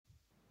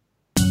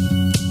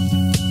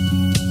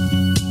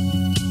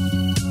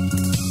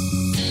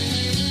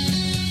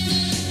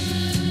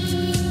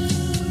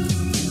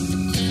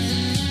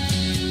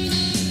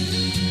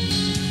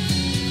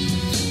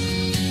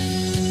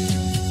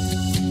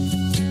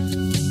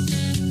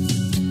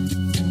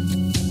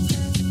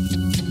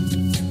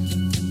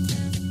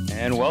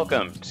and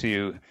welcome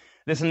to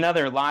this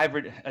another live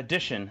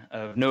edition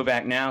of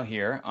Novak Now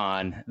here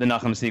on the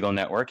Nachum Segal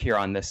Network here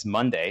on this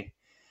Monday,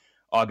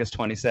 August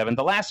 27th.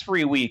 The last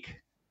free week,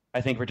 I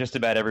think, for just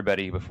about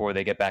everybody before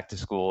they get back to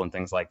school and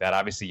things like that.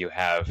 Obviously, you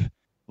have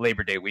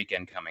Labor Day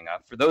weekend coming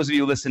up. For those of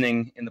you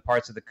listening in the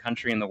parts of the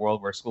country and the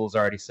world where school's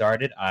already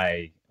started,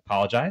 I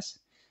apologize.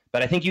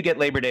 But I think you get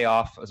Labor Day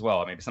off as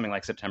well, maybe something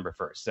like September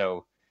 1st.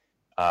 So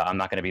I'm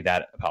not going to be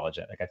that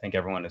apologetic. I think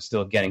everyone is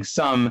still getting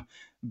some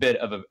bit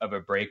of a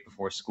break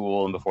before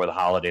school and before the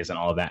holidays and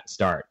all of that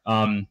start.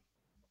 Again,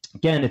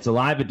 it's a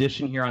live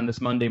edition here on this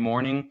Monday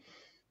morning.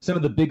 Some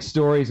of the big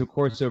stories, of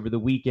course, over the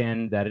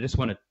weekend that I just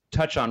want to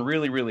touch on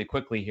really, really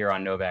quickly here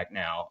on Novak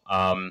Now.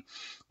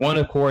 One,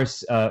 of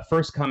course,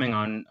 first coming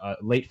on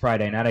late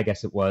Friday night, I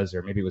guess it was,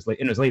 or maybe it was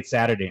late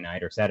Saturday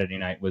night, or Saturday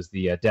night was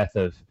the death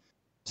of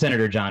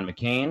Senator John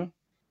McCain.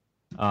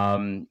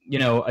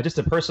 Just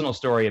a personal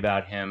story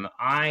about him.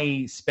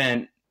 I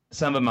spent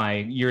some of my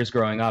years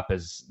growing up,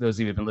 as those of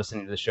you who have been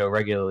listening to the show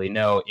regularly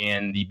know,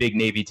 in the big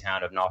Navy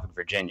town of Norfolk,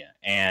 Virginia.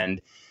 And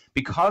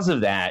because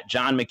of that,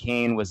 John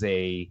McCain was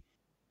a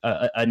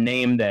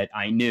name that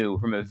I knew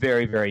from a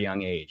very, very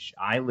young age.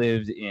 I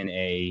lived in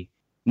a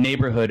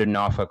neighborhood in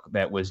Norfolk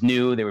that was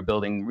new. They were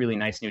building really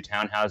nice new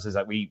townhouses.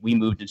 We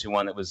moved into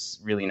one that was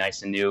really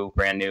nice and new,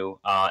 brand new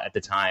at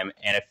the time.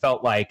 And it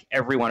felt like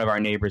every one of our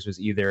neighbors was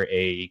either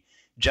a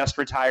just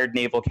retired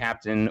naval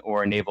captain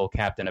or a naval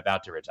captain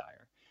about to retire.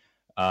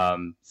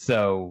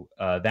 So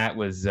that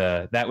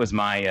was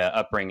my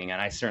upbringing, and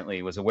I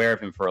certainly was aware of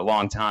him for a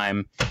long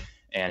time,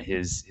 and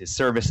his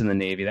service in the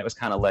Navy. That was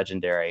kind of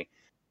legendary.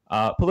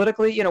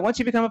 Politically, once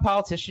you become a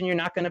politician, you're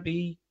not going to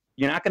be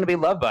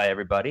loved by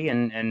everybody,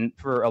 and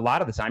for a lot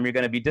of the time, you're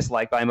going to be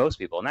disliked by most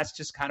people, and that's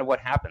just kind of what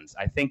happens.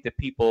 I think that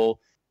people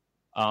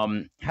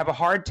have a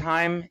hard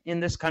time in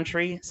this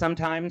country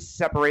sometimes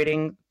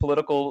separating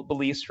political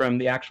beliefs from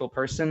the actual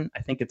person.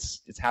 I think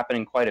it's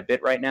happening quite a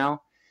bit right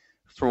now.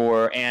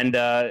 So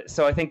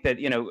I think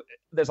that,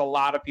 there's a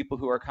lot of people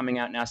who are coming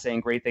out now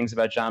saying great things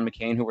about John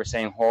McCain, who were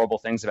saying horrible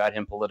things about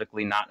him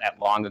politically not that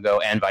long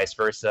ago, and vice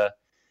versa.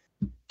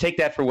 Take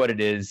that for what it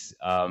is,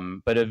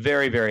 but a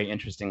very, very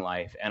interesting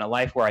life, and a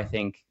life where I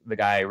think the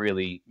guy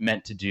really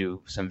meant to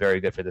do some very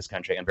good for this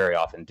country and very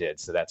often did.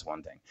 So that's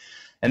one thing.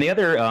 And the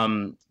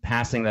other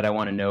passing that I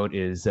want to note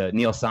is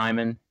Neil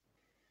Simon.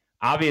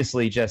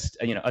 Obviously, just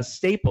a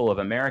staple of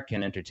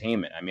American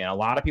entertainment. I mean, a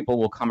lot of people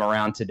will come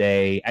around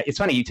today. It's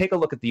funny, you take a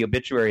look at the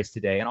obituaries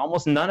today, and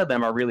almost none of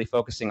them are really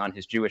focusing on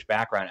his Jewish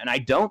background. And I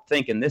don't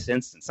think in this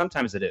instance,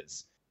 sometimes it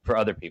is for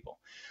other people,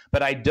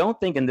 but I don't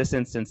think in this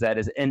instance that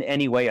is in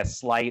any way a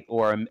slight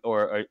or an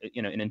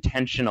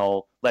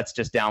intentional, let's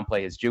just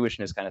downplay his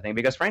Jewishness kind of thing.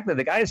 Because frankly,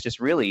 the guy is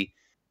just really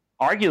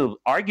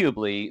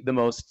arguably the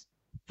most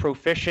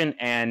proficient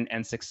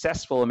and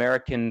successful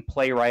American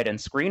playwright and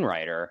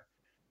screenwriter,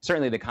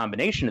 certainly the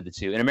combination of the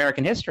two, in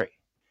American history.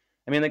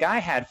 I mean, the guy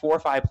had 4 or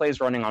 5 plays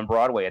running on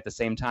Broadway at the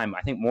same time,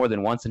 I think more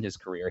than once in his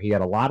career. He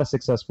had a lot of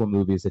successful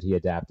movies that he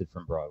adapted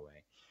from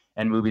Broadway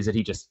and movies that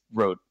he just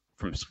wrote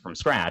from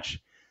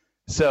scratch.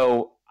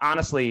 So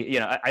honestly,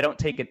 I don't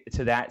take it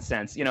to that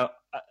sense,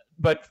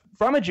 but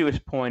from a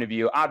Jewish point of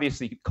view,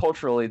 obviously,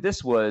 culturally,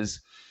 this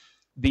was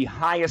the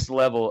highest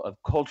level of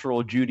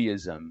cultural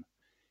Judaism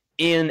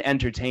in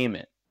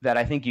entertainment that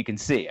I think you can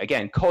see.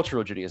 Again,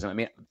 cultural Judaism. I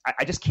mean,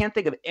 I just can't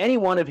think of any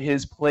one of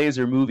his plays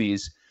or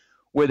movies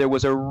where there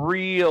was a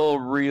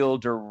real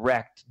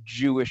direct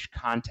Jewish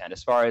content.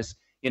 As far as,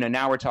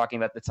 now we're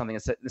talking about something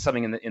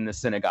in the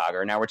synagogue,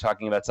 or now we're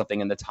talking about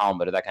something in the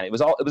Talmud, or that kind of.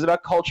 It was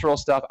about cultural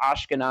stuff,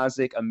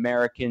 Ashkenazic,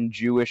 American,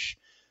 Jewish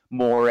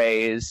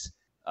mores,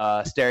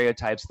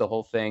 stereotypes, the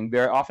whole thing.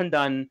 They're often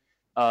done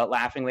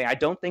laughingly. I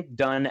don't think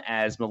done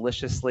as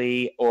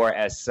maliciously or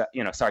as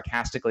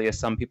sarcastically as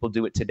some people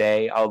do it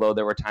today, although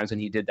there were times when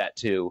he did that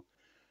too.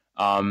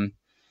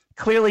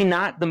 Clearly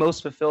not the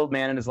most fulfilled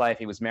man in his life.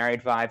 He was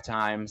married 5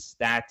 times.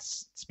 That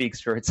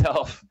speaks for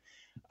itself.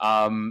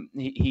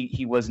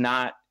 He was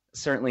not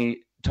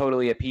certainly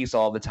totally at peace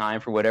all the time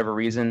for whatever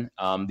reason.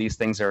 These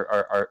things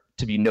are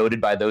to be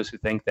noted by those who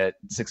think that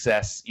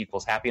success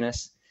equals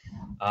happiness.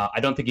 I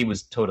don't think he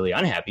was totally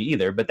unhappy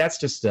either, but that's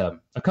just a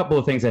couple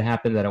of things that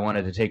happened that I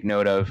wanted to take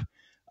note of,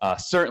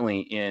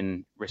 certainly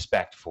in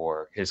respect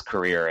for his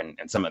career and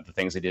some of the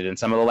things he did and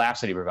some of the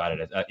laughs that he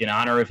provided. In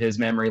honor of his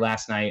memory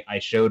last night, I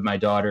showed my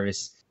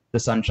daughters The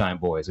Sunshine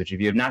Boys, which if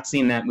you have not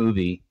seen that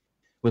movie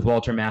with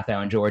Walter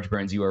Matthau and George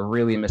Burns, you are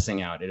really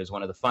missing out. It is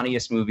one of the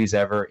funniest movies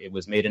ever. It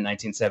was made in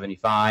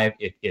 1975.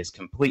 It is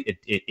complete.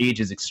 It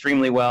ages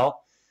extremely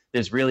well.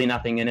 There's really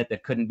nothing in it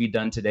that couldn't be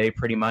done today,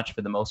 pretty much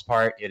for the most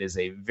part. It is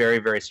a very,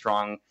 very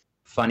strong,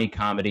 funny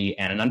comedy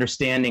and an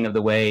understanding of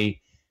the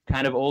way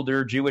kind of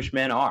older Jewish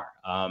men are.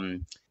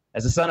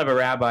 As a son of a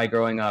rabbi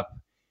growing up,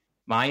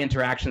 my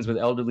interactions with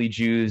elderly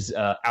Jews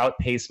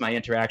outpaced my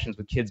interactions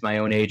with kids my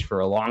own age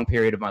for a long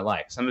period of my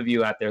life. Some of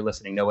you out there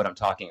listening know what I'm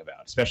talking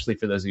about, especially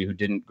for those of you who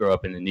didn't grow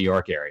up in the New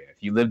York area.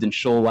 If you lived in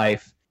shul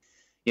life,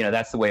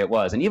 that's the way it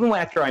was. And even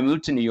after I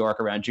moved to New York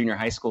around junior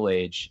high school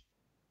age,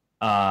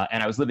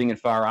 and I was living in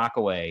Far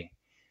Rockaway,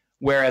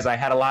 Whereas I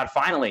had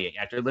finally,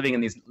 after living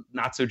in these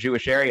not so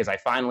Jewish areas, I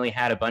finally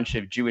had a bunch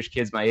of Jewish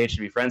kids my age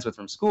to be friends with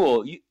from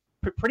school.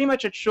 Pretty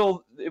much at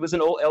shul, it was an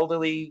old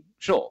elderly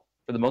shul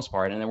for the most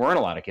part, and there weren't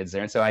a lot of kids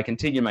there. And so I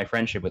continued my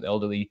friendship with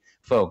elderly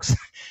folks,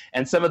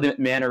 and some of the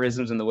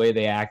mannerisms and the way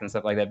they act and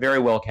stuff like that, very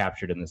well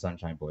captured in the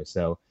Sunshine Boys.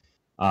 So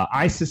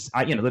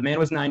the man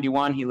was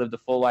 91. He lived a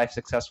full life,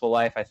 successful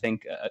life. I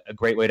think a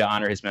great way to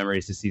honor his memory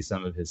is to see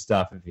some of his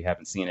stuff if you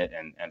haven't seen it,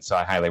 and so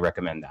I highly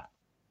recommend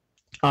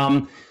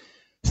that.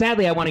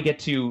 Sadly, I want to get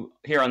to,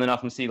 here on the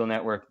Nachum Segal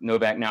Network,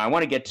 Novak Now, I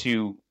want to get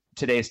to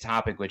today's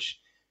topic, which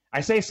I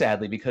say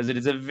sadly because it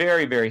is a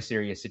very, very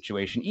serious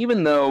situation,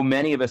 even though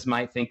many of us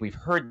might think we've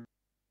heard.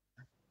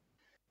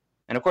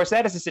 And of course,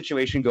 that is a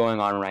situation going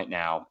on right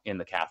now in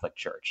the Catholic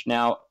Church.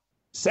 Now,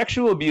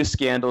 sexual abuse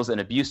scandals and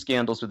abuse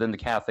scandals within the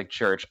Catholic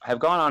Church have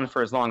gone on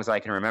for as long as I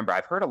can remember.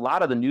 I've heard a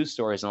lot of the news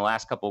stories in the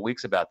last couple of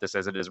weeks about this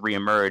as it has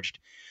reemerged,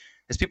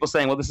 as people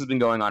saying, well, this has been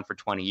going on for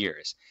 20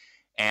 years.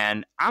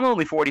 And I'm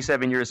only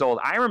 47 years old.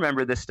 I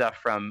remember this stuff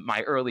from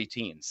my early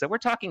teens. So we're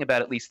talking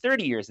about at least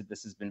 30 years that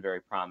this has been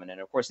very prominent.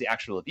 And of course, the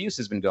actual abuse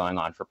has been going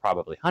on for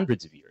probably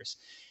hundreds of years.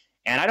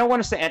 And I don't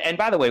want to say, and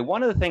by the way,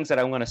 one of the things that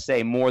I want to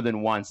say more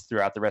than once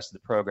throughout the rest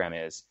of the program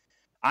is,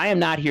 I am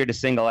not here to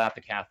single out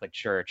the Catholic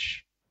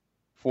Church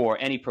for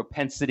any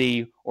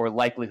propensity or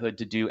likelihood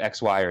to do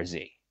X, Y, or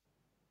Z.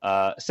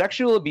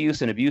 Sexual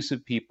abuse and abuse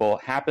of people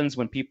happens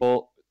when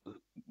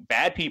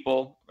bad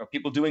people or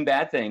people doing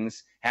bad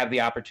things have the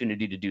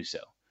opportunity to do so,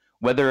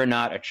 whether or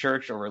not a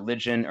church or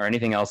religion or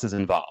anything else is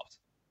involved.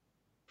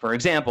 For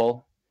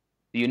example,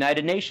 the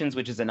United Nations,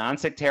 which is a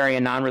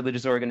non-sectarian,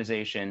 non-religious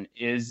organization,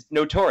 is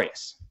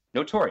notorious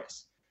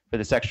for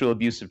the sexual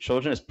abuse of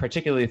children,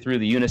 particularly through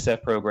the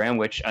UNICEF program,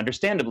 which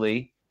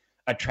understandably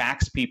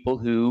attracts people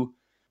who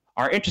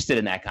are interested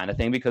in that kind of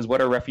thing, because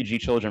what are refugee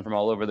children from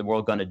all over the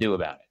world going to do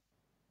about it?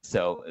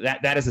 So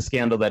that is a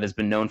scandal that has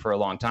been known for a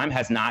long time,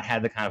 has not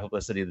had the kind of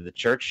publicity that the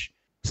church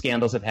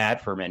scandals have had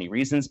for many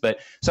reasons.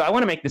 So I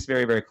want to make this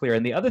very, very clear.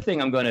 And the other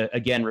thing I'm going to,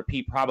 again,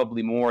 repeat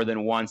probably more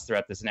than once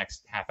throughout this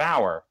next half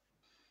hour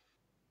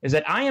is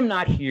that I am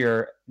not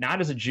here,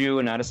 not as a Jew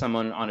and not as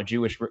someone on a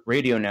Jewish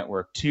radio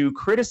network, to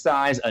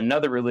criticize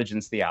another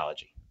religion's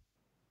theology.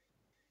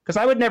 Because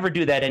I would never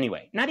do that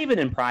anyway, not even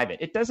in private.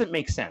 It doesn't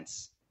make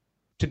sense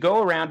to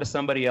go around to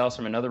somebody else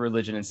from another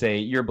religion and say,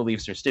 your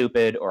beliefs are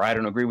stupid, or I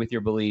don't agree with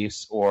your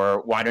beliefs,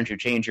 or why don't you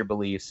change your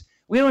beliefs?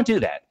 We don't do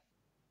that.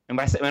 And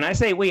when I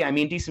say we, I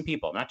mean decent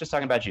people. I'm not just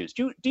talking about Jews.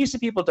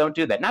 Decent people don't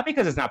do that, not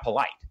because it's not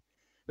polite,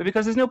 but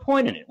because there's no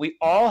point in it. We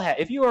all have,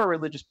 if you are a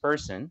religious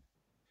person,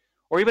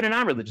 or even a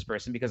non-religious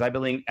person, because I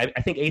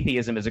think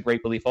atheism is a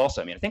great belief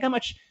also. I mean, think how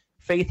much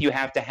faith you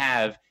have to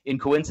have in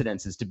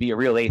coincidences to be a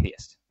real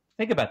atheist.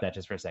 Think about that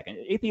just for a second.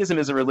 Atheism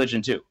is a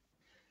religion too.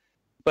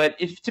 But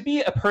to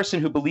be a person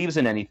who believes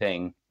in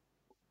anything,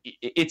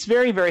 it's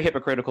very, very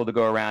hypocritical to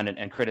go around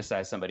and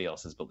criticize somebody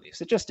else's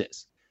beliefs. It just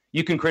is.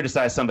 You can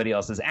criticize somebody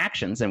else's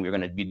actions, and we're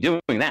going to be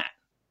doing that.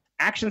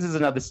 Actions is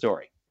another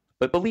story,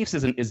 but beliefs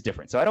is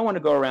different. So I don't want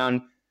to go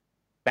around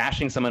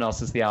bashing someone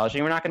else's theology,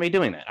 and we're not going to be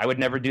doing that. I would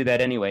never do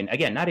that anyway. And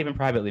again, not even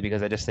privately,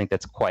 because I just think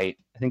that's quite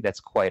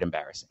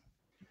embarrassing.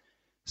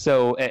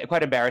 So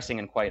quite embarrassing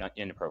and quite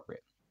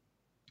inappropriate.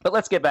 But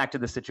let's get back to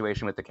the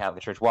situation with the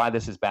Catholic Church, why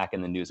this is back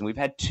in the news. And we've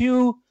had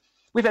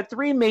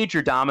three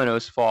major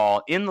dominoes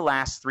fall in the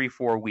last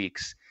 3-4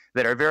 weeks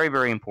that are very,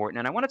 very important.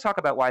 And I want to talk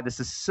about why this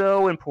is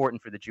so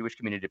important for the Jewish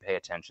community to pay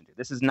attention to.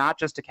 This is not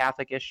just a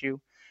Catholic issue.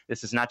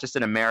 This is not just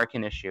an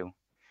American issue.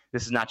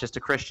 This is not just a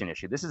Christian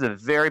issue. This is a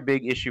very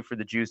big issue for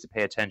the Jews to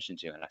pay attention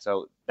to. And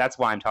so that's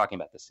why I'm talking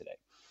about this today.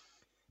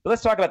 But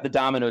let's talk about the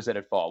dominoes that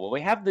had fall. Well,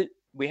 we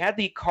had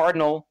the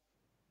cardinal,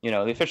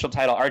 the official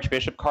title,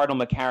 Archbishop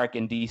Cardinal McCarrick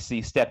in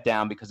D.C. stepped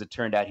down because it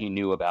turned out he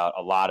knew about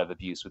a lot of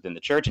abuse within the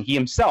church. And he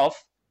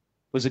himself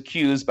was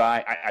accused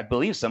by, I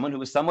believe, someone who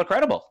was somewhat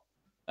credible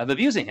of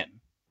abusing him.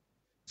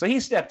 So he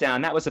stepped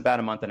down. That was about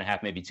a month and a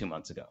half, maybe 2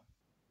 months ago.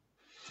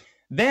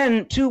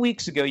 Then 2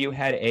 weeks ago, you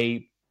had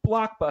a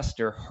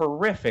blockbuster,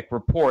 horrific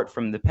report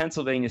from the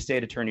Pennsylvania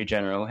State Attorney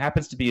General, who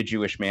happens to be a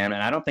Jewish man.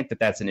 And I don't think that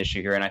that's an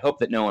issue here. And I hope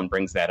that no one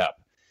brings that up.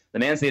 The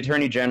man's the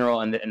Attorney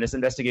General, and this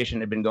investigation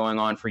had been going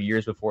on for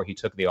years before he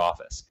took the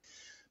office.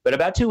 But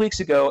about 2 weeks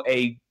ago,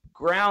 a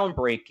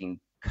groundbreaking,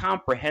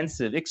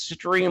 comprehensive,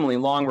 extremely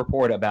long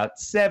report about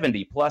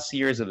 70-plus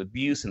years of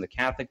abuse in the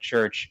Catholic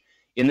Church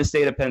in the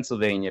state of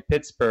Pennsylvania,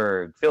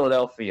 Pittsburgh,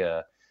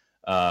 Philadelphia,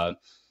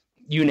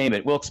 you name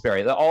it,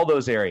 Wilkes-Barre, all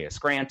those areas,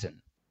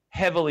 Scranton,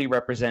 heavily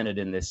represented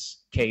in this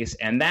case,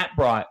 and that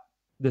brought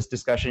this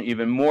discussion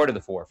even more to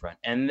the forefront.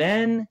 And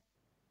then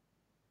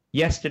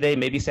yesterday,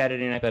 maybe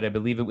Saturday night, but I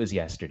believe it was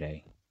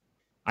yesterday,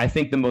 I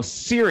think the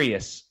most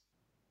serious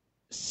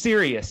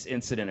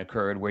incident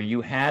occurred where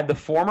you had the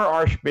former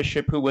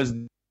archbishop who was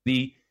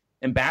the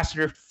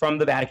ambassador from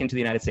the Vatican to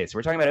the United States. So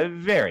we're talking about a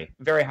very,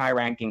 very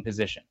high-ranking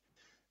position.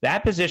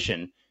 That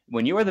position,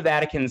 when you are the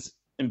Vatican's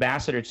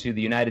ambassador to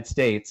the United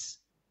States,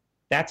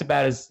 that's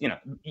about as,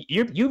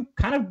 you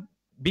kind of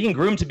being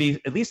groomed to be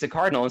at least a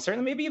cardinal and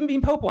certainly maybe even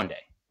being pope one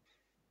day.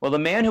 Well, the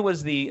man who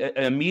was the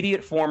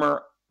immediate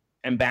former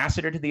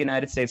ambassador to the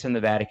United States from the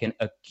Vatican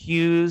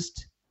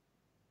accused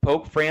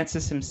Pope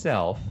Francis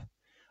himself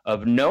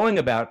of knowing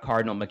about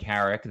Cardinal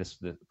McCarrick,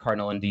 the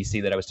cardinal in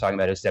D.C. that I was talking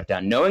about who stepped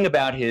down, knowing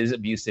about his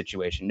abuse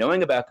situation,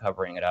 knowing about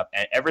covering it up,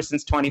 and ever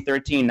since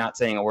 2013, not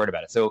saying a word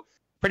about it. So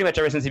pretty much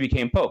ever since he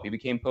became Pope,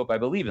 I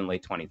believe, in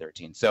late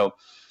 2013. So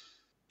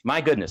my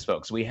goodness,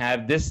 folks, we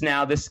have this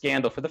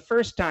scandal for the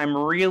first time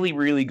really,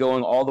 really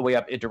going all the way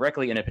up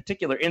directly in a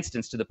particular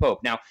instance to the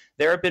Pope. Now,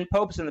 there have been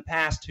popes in the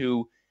past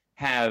who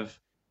have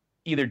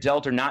either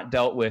dealt or not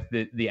dealt with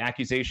the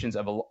accusations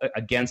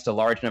against a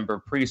large number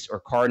of priests or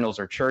cardinals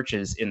or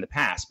churches in the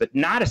past, but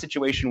not a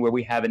situation where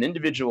we have an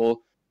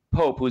individual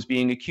pope who's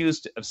being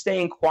accused of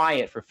staying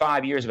quiet for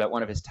 5 years about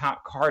one of his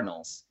top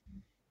cardinals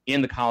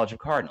in the College of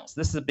Cardinals.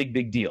 This is a big,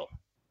 big deal.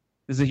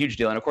 This is a huge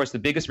deal. And of course, the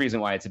biggest reason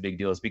why it's a big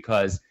deal is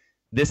because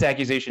this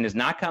accusation is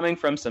not coming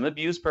from some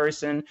abused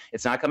person.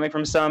 It's not coming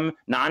from some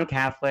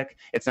non-Catholic.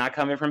 It's not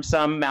coming from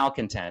some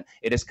malcontent.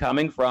 It is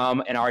coming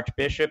from an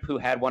archbishop who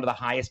had one of the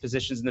highest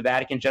positions in the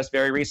Vatican just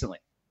very recently.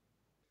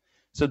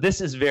 So this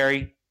is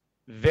very,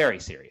 very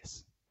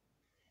serious.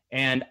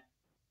 And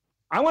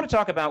I want to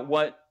talk about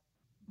what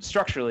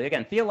structurally,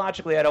 again,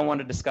 theologically, I don't want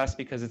to discuss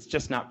because it's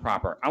just not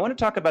proper. I want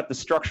to talk about the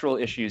structural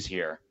issues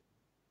here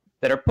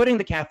that are putting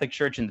the Catholic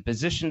Church in the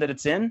position that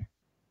it's in,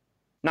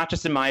 not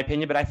just in my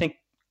opinion, but I think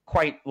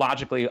quite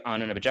logically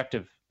on an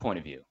objective point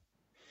of view.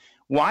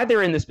 Why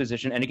they're in this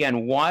position, and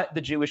again, what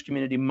the Jewish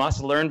community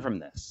must learn from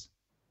this.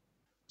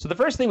 So the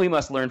first thing we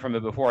must learn from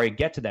it before I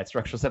get to that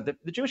structural stuff,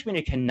 the Jewish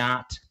community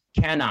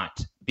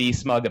cannot be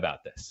smug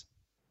about this.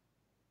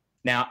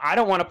 Now, I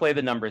don't want to play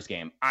the numbers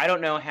game. I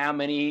don't know how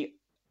many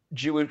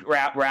Jewish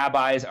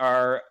rabbis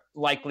are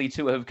likely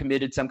to have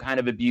committed some kind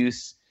of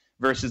abuse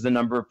versus the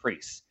number of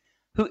priests.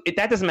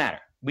 That doesn't matter.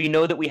 We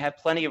know that we have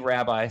plenty of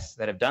rabbis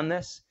that have done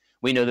this.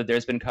 We know that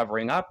there's been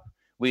covering up.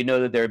 We know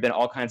that there have been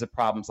all kinds of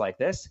problems like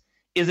this.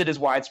 Is it as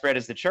widespread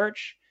as the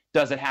church?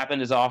 Does it happen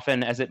as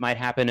often as it might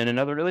happen in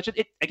another religion?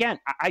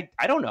 I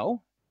don't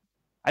know.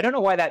 I don't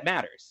know why that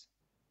matters.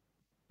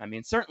 I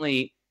mean,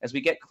 certainly as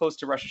we get close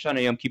to Rosh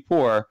Hashanah Yom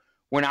Kippur,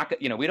 we're not,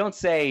 we don't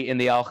say in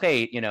the Al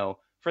Chait,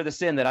 for the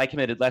sin that I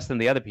committed less than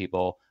the other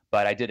people,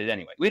 but I did it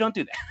anyway. We don't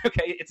do that.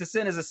 Okay, it's a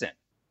sin is a sin.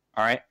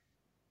 All right.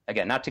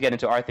 Again, not to get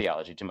into our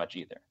theology too much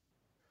either.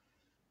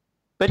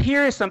 But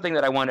here is something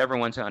that I want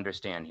everyone to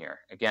understand here.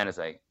 Again, as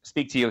I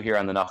speak to you here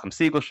on the Nachum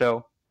Segal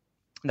Show,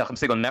 Nachum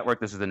Segal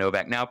Network, this is the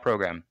Novak Now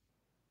program.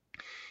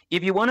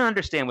 If you want to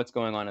understand what's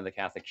going on in the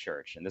Catholic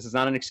Church, and this is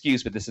not an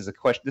excuse, but this is a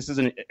question, this is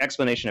an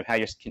explanation of how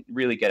you can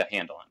really get a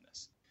handle on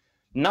this.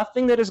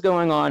 Nothing that is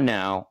going on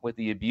now with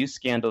the abuse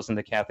scandals in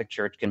the Catholic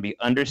Church can be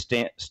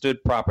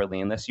understood properly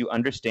unless you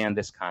understand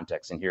this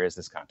context, and here is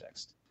this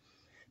context.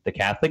 The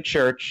Catholic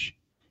Church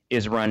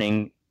is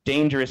running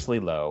dangerously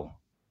low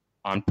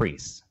on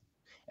priests.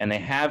 And they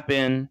have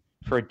been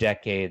for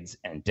decades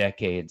and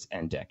decades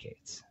and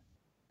decades.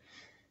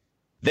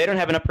 They don't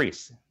have enough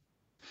priests.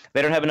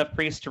 They don't have enough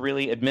priests to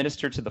really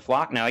administer to the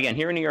flock. Now, again,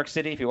 here in New York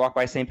City, if you walk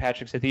by St.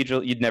 Patrick's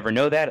Cathedral, you'd never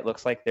know that. It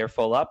looks like they're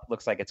full up.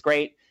 Looks like it's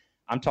great.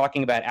 I'm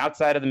talking about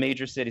outside of the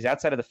major cities,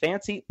 outside of the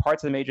fancy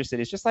parts of the major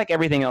cities, just like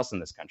everything else in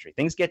this country.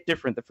 Things get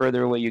different the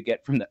further away you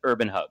get from the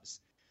urban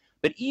hubs.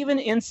 But even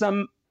in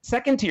some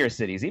second-tier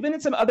cities, even in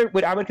some other,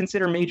 what I would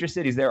consider major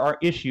cities, there are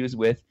issues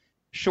with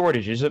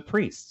shortages of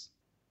priests.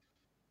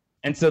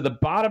 And so the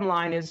bottom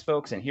line is,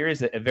 folks, and here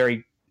is a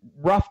very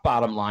rough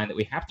bottom line that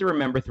we have to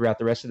remember throughout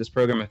the rest of this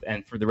program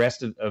and for the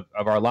rest of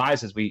our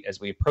lives as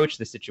we approach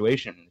the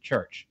situation in the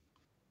church.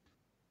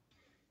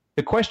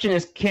 The question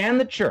is, can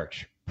the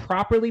church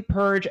properly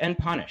purge and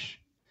punish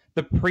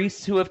the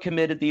priests who have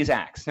committed these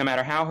acts, no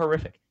matter how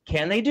horrific?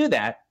 Can they do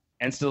that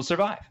and still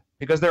survive?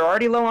 Because they're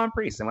already low on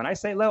priests. And when I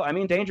say low, I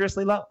mean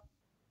dangerously low,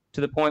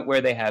 to the point where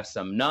they have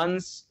some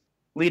nuns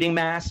leading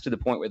mass, to the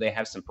point where they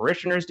have some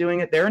parishioners doing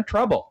it. They're in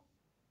trouble.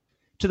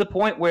 To the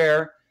point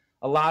where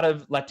a lot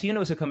of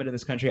Latinos who come into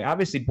this country,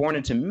 obviously born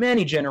into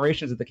many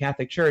generations of the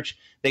Catholic Church,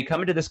 they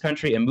come into this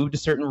country and move to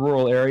certain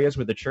rural areas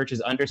where the church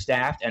is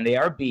understaffed, and they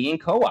are being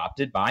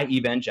co-opted by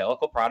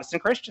evangelical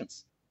Protestant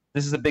Christians.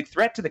 This is a big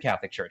threat to the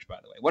Catholic Church, by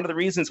the way. One of the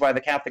reasons why the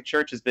Catholic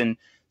Church has been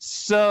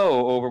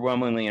so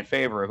overwhelmingly in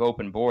favor of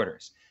open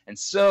borders and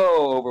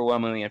so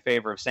overwhelmingly in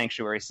favor of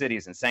sanctuary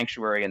cities and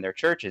sanctuary in their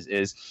churches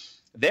is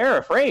they're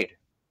afraid.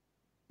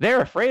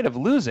 They're afraid of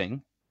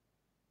losing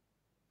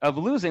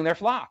their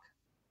flock,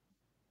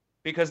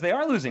 because they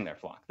are losing their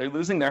flock. They're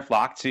losing their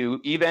flock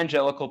to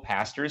evangelical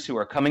pastors who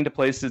are coming to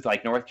places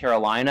like North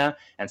Carolina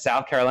and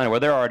South Carolina, where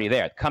they're already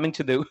there, coming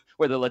to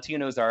where the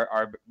Latinos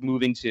are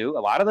moving to,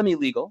 a lot of them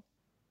illegal,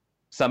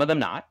 some of them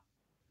not,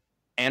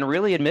 and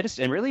really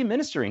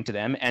administering to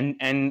them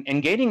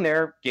and gaining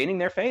their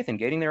faith and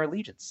gaining their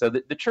allegiance. So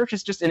the church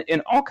is just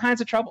in all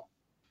kinds of trouble.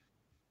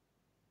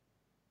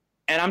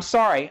 And I'm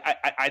sorry,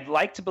 I'd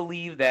like to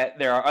believe that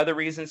there are other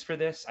reasons for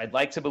this. I'd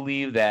like to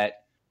believe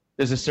that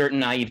there's a certain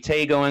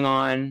naivete going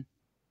on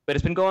But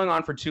it's been going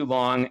on for too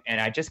long, and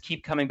I just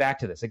keep coming back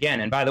to this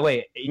again. And by the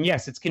way,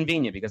 yes, it's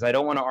convenient because I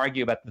don't want to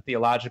argue about the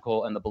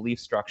theological and the belief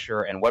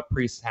structure and what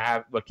priests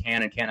have, what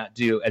can and cannot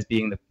do as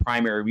being the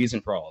primary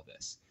reason for all of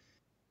this.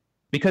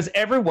 Because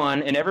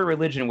everyone in every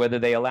religion, whether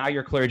they allow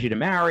your clergy to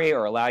marry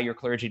or allow your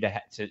clergy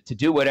to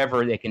do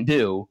whatever they can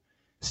do,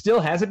 still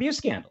has abuse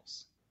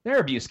scandals. There are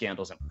abuse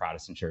scandals in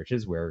Protestant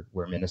churches where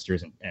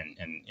ministers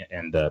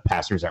and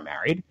pastors are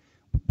married.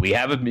 We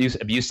have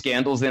abuse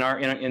scandals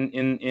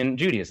in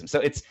Judaism. So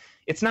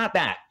it's not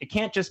that. It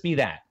can't just be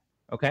that.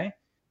 Okay?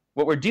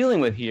 What we're dealing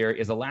with here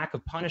is a lack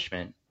of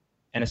punishment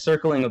and a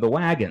circling of the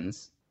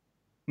wagons,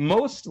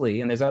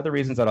 mostly, and there's other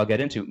reasons that I'll get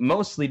into,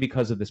 mostly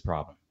because of this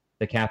problem.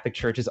 The Catholic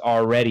Church is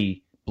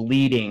already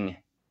bleeding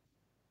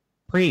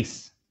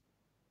priests.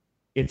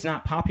 It's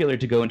not popular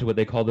to go into what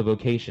they call the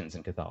vocations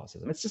in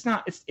Catholicism. It's just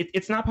not.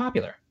 It's not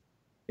popular.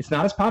 It's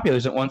not as popular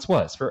as it once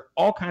was for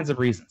all kinds of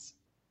reasons.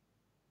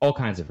 All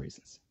kinds of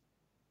reasons.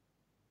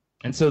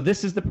 And so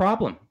this is the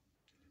problem.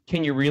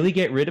 Can you really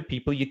get rid of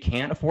people you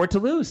can't afford to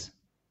lose?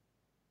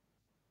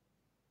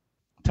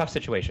 Tough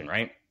situation,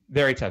 right?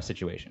 Very tough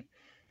situation.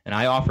 And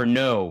I offer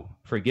no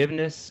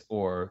forgiveness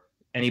or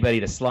anybody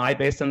to slide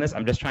based on this.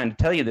 I'm just trying to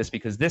tell you this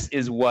because this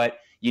is what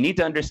you need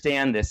to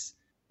understand, this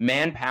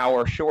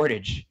manpower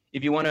shortage,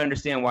 if you want to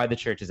understand why the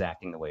church is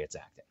acting the way it's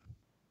acting.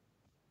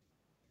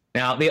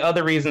 Now, the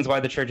other reasons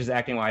why the church is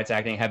acting why it's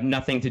acting have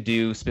nothing to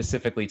do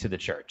specifically to the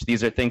church.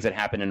 These are things that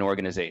happen in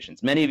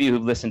organizations. Many of you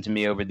who've listened to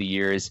me over the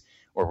years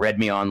or read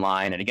me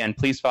online, and again,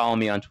 please follow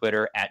me on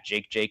Twitter at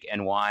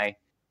JakeNY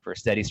for a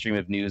steady stream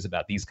of news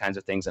about these kinds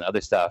of things and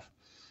other stuff.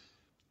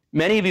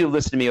 Many of you who've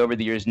listened to me over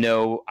the years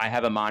know I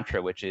have a mantra,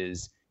 which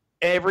is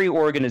every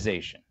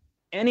organization,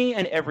 any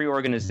and every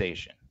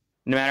organization,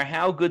 no matter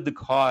how good the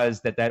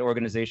cause that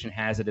organization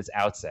has at its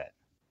outset,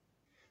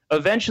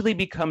 eventually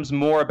becomes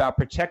more about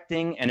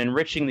protecting and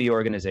enriching the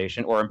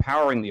organization or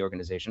empowering the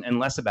organization and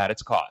less about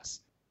its cause.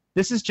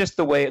 This is just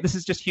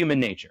human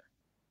nature.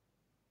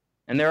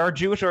 And there are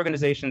Jewish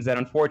organizations that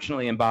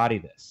unfortunately embody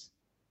this.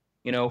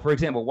 You know, for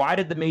example, why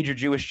did the major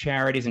Jewish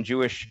charities and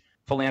Jewish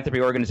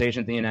philanthropy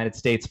organizations in the United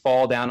States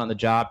fall down on the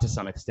job to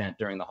some extent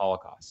during the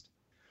Holocaust?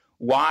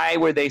 Why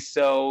were they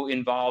so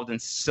involved in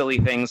silly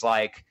things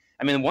like,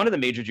 one of the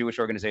major Jewish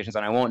organizations,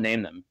 and I won't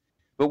name them,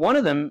 but one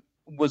of them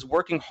was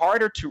working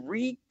harder to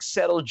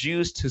resettle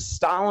Jews to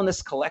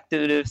Stalinist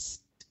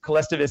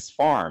collectivist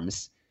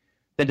farms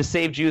than to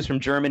save Jews from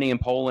Germany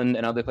and Poland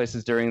and other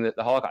places during the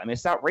Holocaust.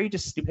 It's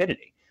outrageous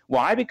stupidity.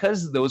 Why?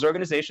 Because those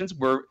organizations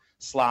were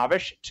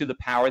slavish to the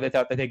power they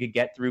thought that they could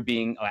get through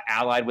being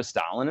allied with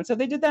Stalin, and so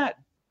they did that.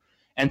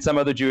 And some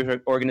other Jewish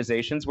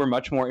organizations were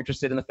much more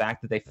interested in the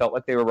fact that they felt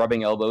like they were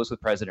rubbing elbows with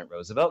President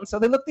Roosevelt, and so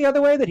they looked the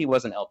other way that he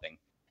wasn't helping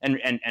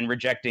and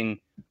rejecting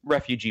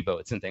refugee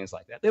boats and things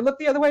like that. They looked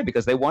the other way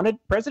because they wanted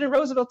President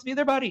Roosevelt to be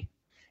their buddy.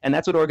 And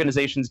that's what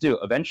organizations do.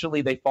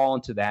 Eventually, they fall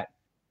into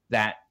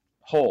that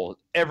hole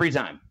every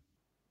time,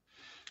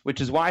 which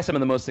is why some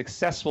of the most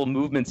successful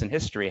movements in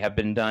history have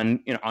been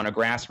done on a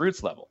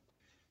grassroots level.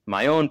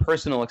 My own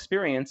personal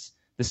experience,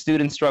 the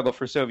Student Struggle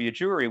for Soviet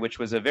Jewry, which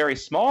was a very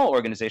small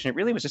organization. It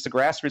really was just a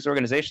grassroots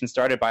organization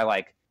started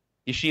by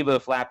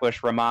Yeshiva, Flatbush,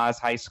 Ramaz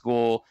High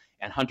School,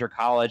 and Hunter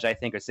College, I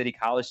think, or City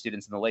College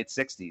students in the late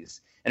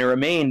 60s. And it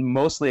remained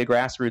mostly a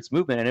grassroots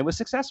movement, and it was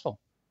successful.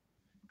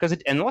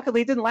 And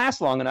luckily, it didn't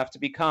last long enough to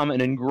become an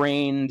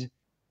ingrained,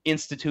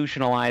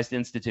 institutionalized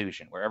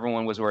institution where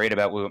everyone was worried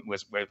about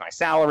where's my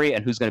salary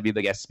and who's going to be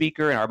the guest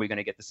speaker and are we going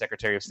to get the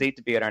Secretary of State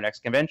to be at our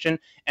next convention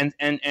and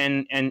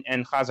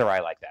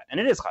chazarai like that. And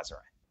it is chazarai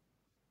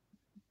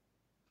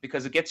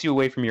because it gets you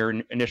away from your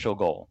initial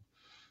goal.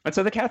 And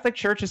so the Catholic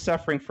Church is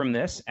suffering from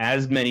this,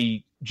 as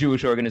many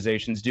Jewish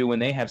organizations do when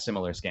they have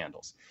similar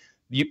scandals.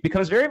 It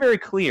becomes very, very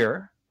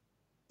clear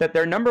that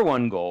their number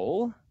one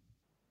goal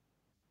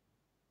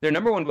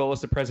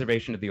is the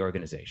preservation of the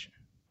organization.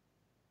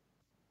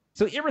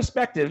 So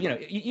irrespective,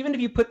 even if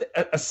you put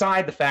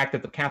aside the fact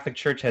that the Catholic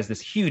Church has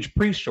this huge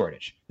priest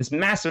shortage, this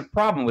massive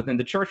problem within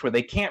the church where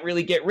they can't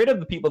really get rid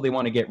of the people they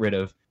want to get rid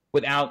of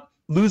without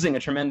losing a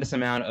tremendous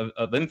amount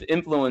of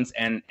influence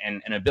and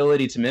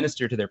ability to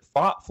minister to their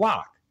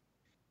flock.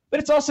 But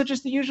it's also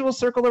just the usual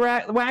circle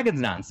of wagons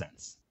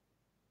nonsense.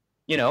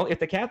 If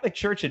the Catholic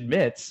Church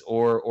admits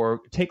or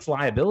takes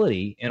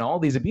liability in all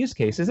these abuse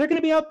cases, they're going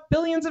to be out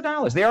billions of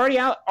dollars. They already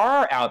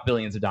are out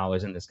billions of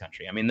dollars in this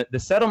country. The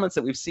settlements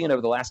that we've seen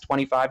over the last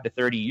 25 to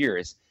 30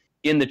 years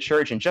in the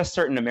church and just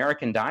certain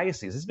American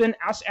dioceses has been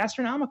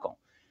astronomical.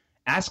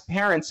 Ask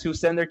parents who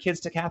send their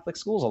kids to Catholic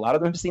schools. A lot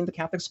of them have seen the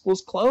Catholic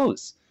schools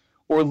close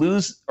or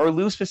lose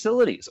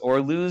facilities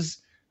or lose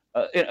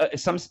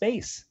some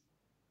space.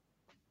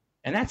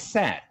 And that's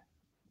sad.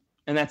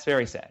 And that's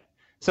very sad.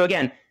 So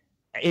again,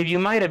 if you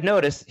might have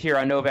noticed here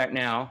on Novak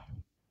Now,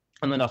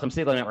 on the Nachum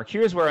Segal Network,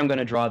 here's where I'm going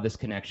to draw this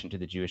connection to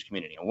the Jewish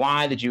community and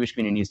why the Jewish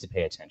community needs to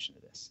pay attention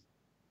to this.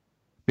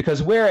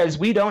 Because whereas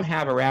we don't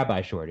have a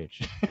rabbi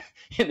shortage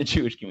in the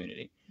Jewish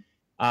community,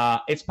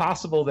 it's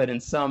possible that in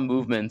some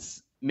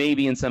movements,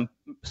 maybe in some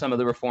of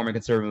the Reform and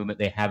Conservative movement,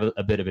 they have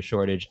a bit of a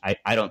shortage.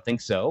 I don't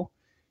think so.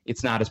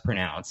 it's not as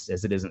pronounced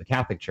as it is in the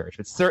Catholic Church,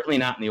 but certainly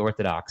not in the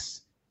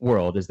Orthodox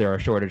world is there a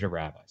shortage of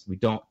rabbis.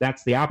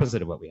 That's the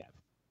opposite of what we have.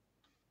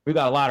 We've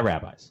got a lot of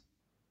rabbis.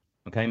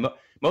 Okay,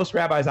 most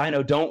rabbis I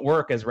know don't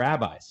work as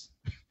rabbis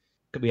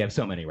because we have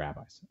so many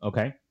rabbis.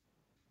 Okay,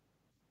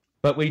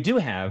 but we do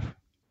have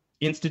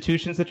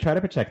institutions that try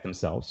to protect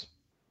themselves.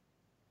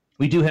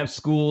 We do have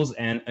schools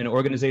and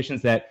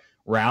organizations that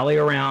rally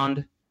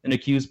around an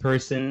accused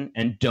person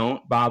and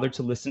don't bother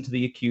to listen to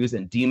the accused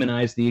and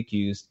demonize the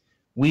accused.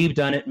 We've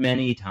done it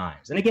many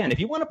times. And again, if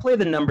you want to play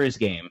the numbers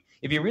game,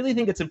 if you really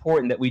think it's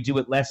important that we do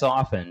it less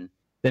often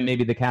than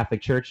maybe the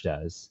Catholic Church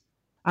does,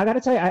 I got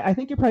to tell you, I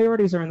think your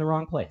priorities are in the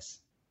wrong place.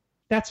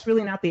 That's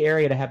really not the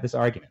area to have this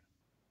argument.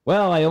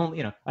 Well, I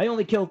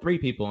only killed 3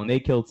 people and they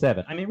killed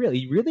 7. I mean,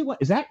 really,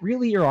 is that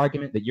really your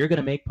argument that you're going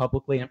to make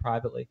publicly and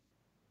privately?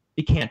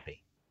 It can't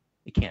be.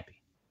 It can't be.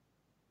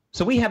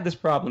 So we have this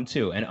problem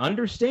too, and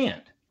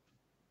understand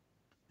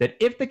that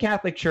if the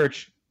Catholic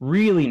Church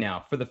really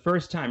now, for the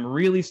first time,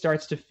 really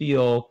starts to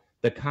feel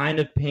the kind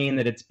of pain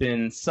that it's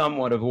been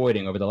somewhat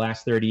avoiding over the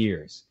last 30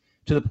 years,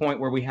 to the point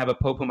where we have a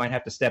pope who might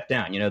have to step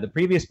down. The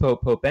previous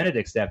pope, Pope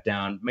Benedict, stepped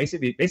down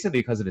basically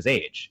because of his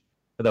age,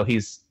 although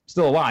he's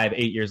still alive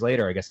 8 years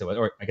later, I guess it was,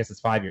 or I guess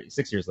it's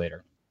 6 years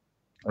later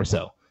or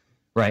so,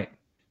 right?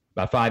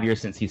 About 5 years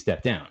since he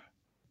stepped down.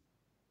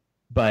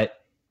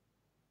 But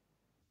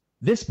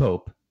this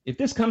pope, if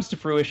this comes to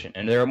fruition,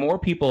 and there are more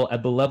people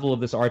at the level of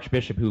this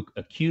archbishop who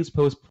accuse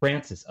Pope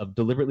Francis of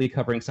deliberately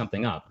covering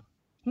something up,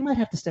 he might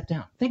have to step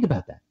down. Think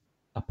about that.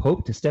 A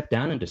pope to step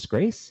down in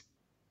disgrace?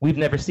 We've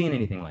never seen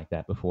anything like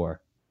that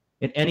before.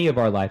 In any of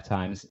our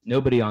lifetimes,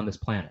 nobody on this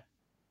planet.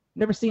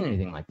 Never seen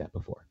anything like that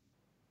before.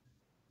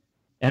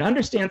 And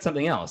understand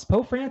something else.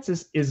 Pope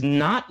Francis is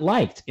not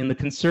liked in the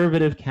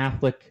conservative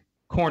Catholic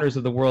corners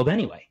of the world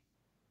anyway.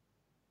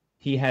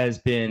 He has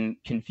been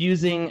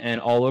confusing and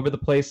all over the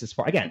place as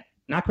far, again,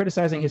 not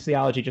criticizing his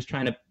theology, just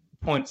trying to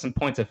point some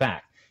points of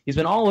fact. He's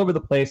been all over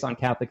the place on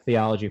Catholic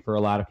theology for a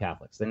lot of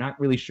Catholics. They're not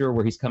really sure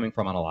where he's coming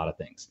from on a lot of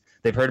things.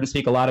 They've heard him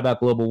speak a lot about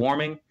global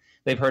warming.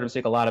 They've heard him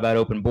speak a lot about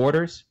open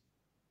borders.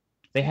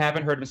 They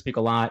haven't heard him speak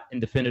a lot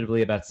and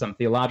definitively about some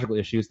theological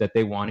issues that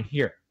they want to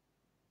hear.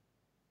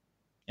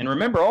 And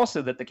remember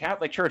also that the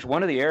Catholic Church,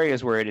 one of the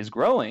areas where it is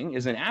growing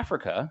is in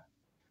Africa,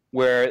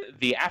 where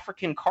the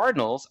African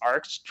cardinals are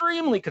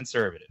extremely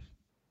conservative,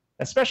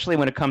 especially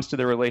when it comes to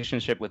their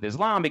relationship with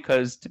Islam,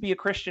 because to be a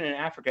Christian in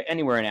Africa,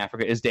 anywhere in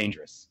Africa, is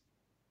dangerous.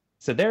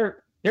 So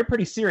they're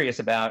pretty serious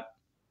about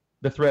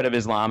the threat of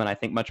Islam, and I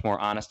think much more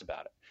honest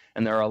about it.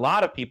 And there are a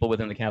lot of people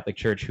within the Catholic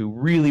Church who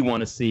really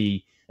want to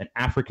see an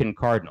African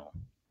cardinal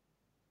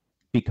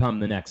become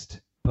the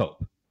next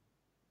pope.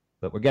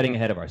 But we're getting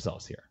ahead of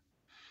ourselves here.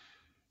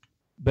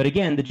 But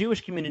again, the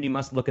Jewish community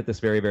must look at this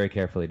very, very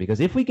carefully, because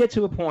if we get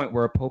to a point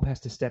where a pope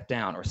has to step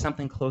down or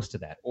something close to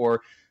that,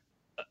 or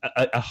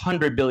a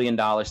 $100 billion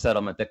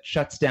settlement that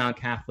shuts down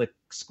Catholic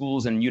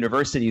schools and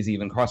universities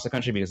even across the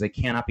country because they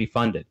cannot be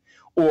funded,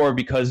 or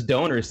because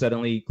donors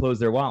suddenly close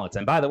their wallets.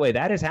 And by the way,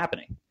 that is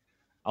happening.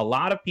 A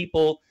lot of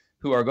people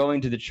who are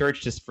going to the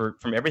church just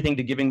from everything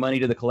to giving money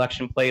to the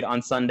collection plate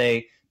on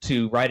Sunday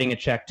to writing a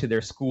check to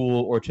their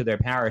school or to their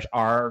parish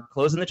are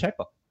closing the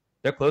checkbook.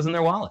 They're closing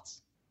their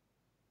wallets.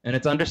 And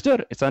it's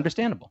understood. It's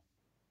understandable.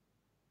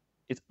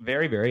 It's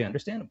very, very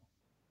understandable.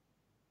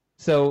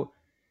 So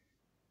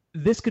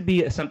this could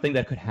be something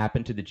that could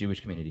happen to the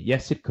Jewish community.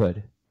 Yes, it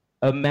could.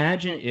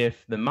 Imagine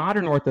if the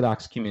modern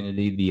Orthodox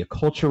community, the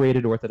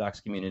acculturated Orthodox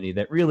community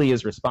that really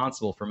is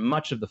responsible for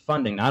much of the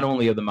funding, not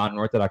only of the modern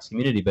Orthodox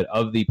community, but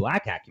of the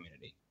Black Hat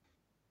community.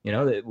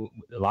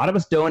 A lot of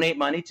us donate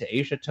money to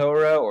Aisha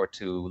Torah or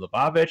to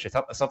Lubavitch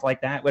or stuff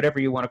like that, whatever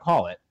you want to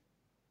call it.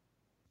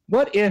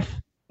 What if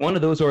one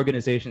of those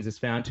organizations is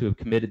found to have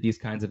committed these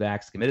kinds of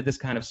acts, committed this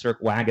kind of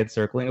wagged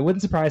circling? It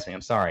wouldn't surprise me.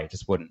 I'm sorry, it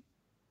just wouldn't.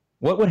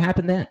 What would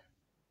happen then?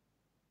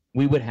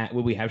 Would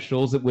we have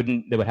shuls that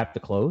would have to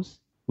close?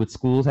 Would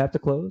schools have to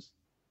close?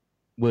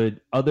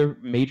 Would other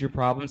major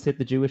problems hit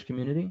the Jewish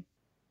community?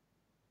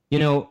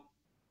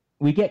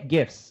 We get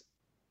gifts.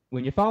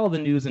 When you follow the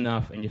news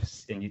enough and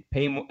you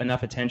pay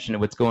enough attention to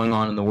what's going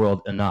on in the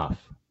world enough,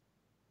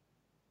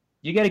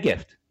 you get a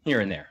gift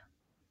here and there.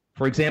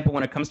 For example,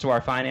 when it comes to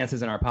our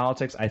finances and our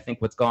politics, I think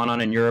what's gone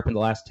on in Europe in the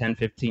last 10,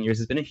 15 years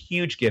has been a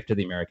huge gift to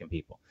the American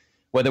people.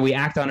 Whether we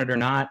act on it or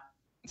not,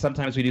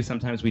 sometimes we do,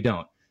 sometimes we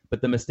don't.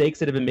 But the mistakes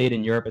that have been made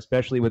in Europe,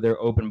 especially with their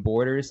open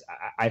borders,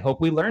 I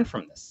hope we learn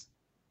from this.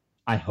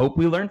 I hope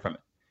we learn from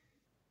it.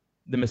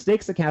 The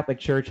mistakes the Catholic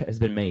Church has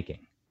been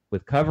making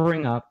with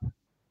covering up,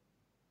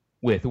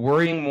 with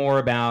worrying more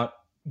about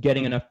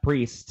getting enough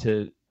priests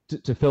to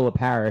fill a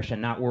parish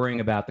and not worrying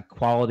about the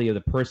quality of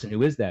the person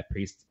who is that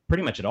priest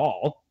pretty much at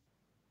all,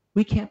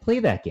 we can't play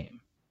that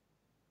game.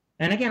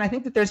 And again, I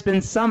think that there's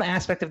been some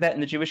aspect of that in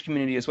the Jewish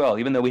community as well,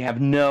 even though we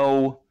have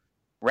no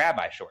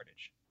rabbi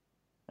shortage.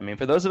 I mean,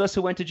 for those of us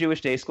who went to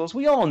Jewish day schools,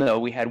 we all know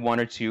we had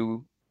one or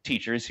two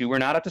teachers who were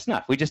not up to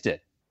snuff. We just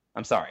did.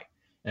 I'm sorry.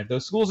 And if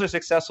those schools are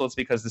successful, it's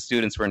because the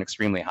students were an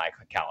extremely high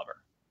caliber.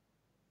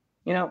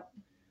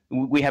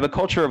 We have a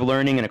culture of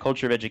learning and a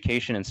culture of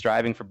education and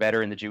striving for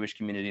better in the Jewish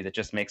community that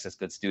just makes us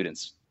good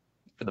students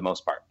for the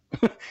most part.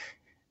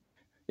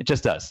 It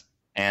just does.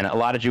 And a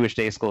lot of Jewish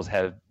day schools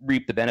have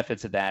reaped the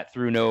benefits of that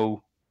through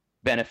no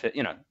benefit,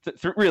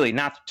 really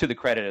not to the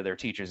credit of their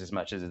teachers as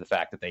much as the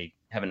fact that they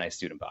have a nice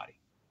student body.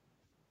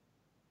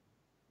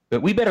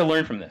 But we better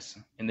learn from this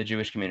in the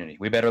Jewish community.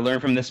 We better learn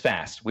from this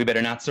fast. We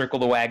better not circle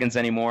the wagons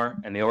anymore.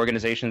 And the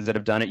organizations that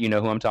have done it, you know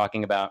who I'm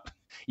talking about.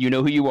 You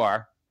know who you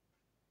are.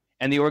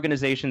 And the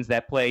organizations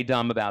that play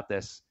dumb about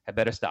this had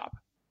better stop.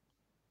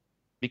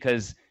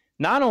 Because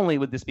not only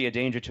would this be a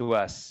danger to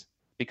us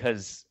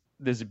because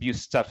there's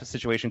abuse stuff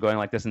situation going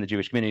like this in the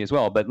Jewish community as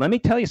well, but let me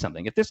tell you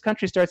something. If this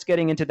country starts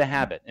getting into the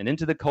habit and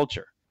into the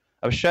culture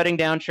of shutting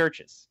down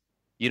churches,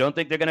 you don't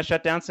think they're going to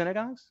shut down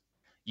synagogues?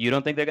 You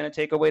don't think they're going to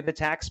take away the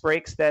tax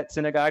breaks that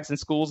synagogues and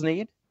schools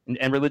need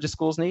and religious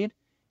schools need?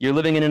 You're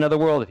living in another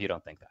world if you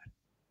don't think that.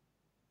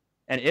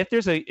 And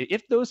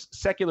if those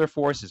secular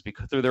forces,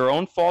 because through their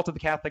own fault of the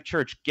Catholic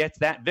Church, gets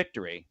that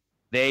victory,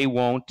 they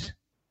won't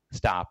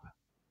stop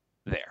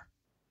there.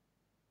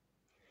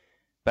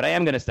 But I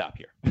am going to stop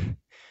here.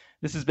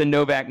 This has been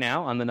Novak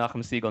Now on the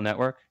Nachum Segal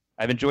Network.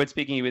 I've enjoyed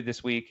speaking to you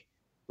this week.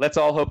 Let's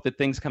all hope that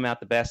things come out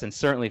the best, and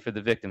certainly for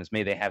the victims,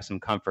 may they have some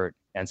comfort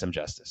and some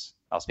justice.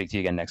 I'll speak to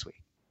you again next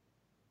week.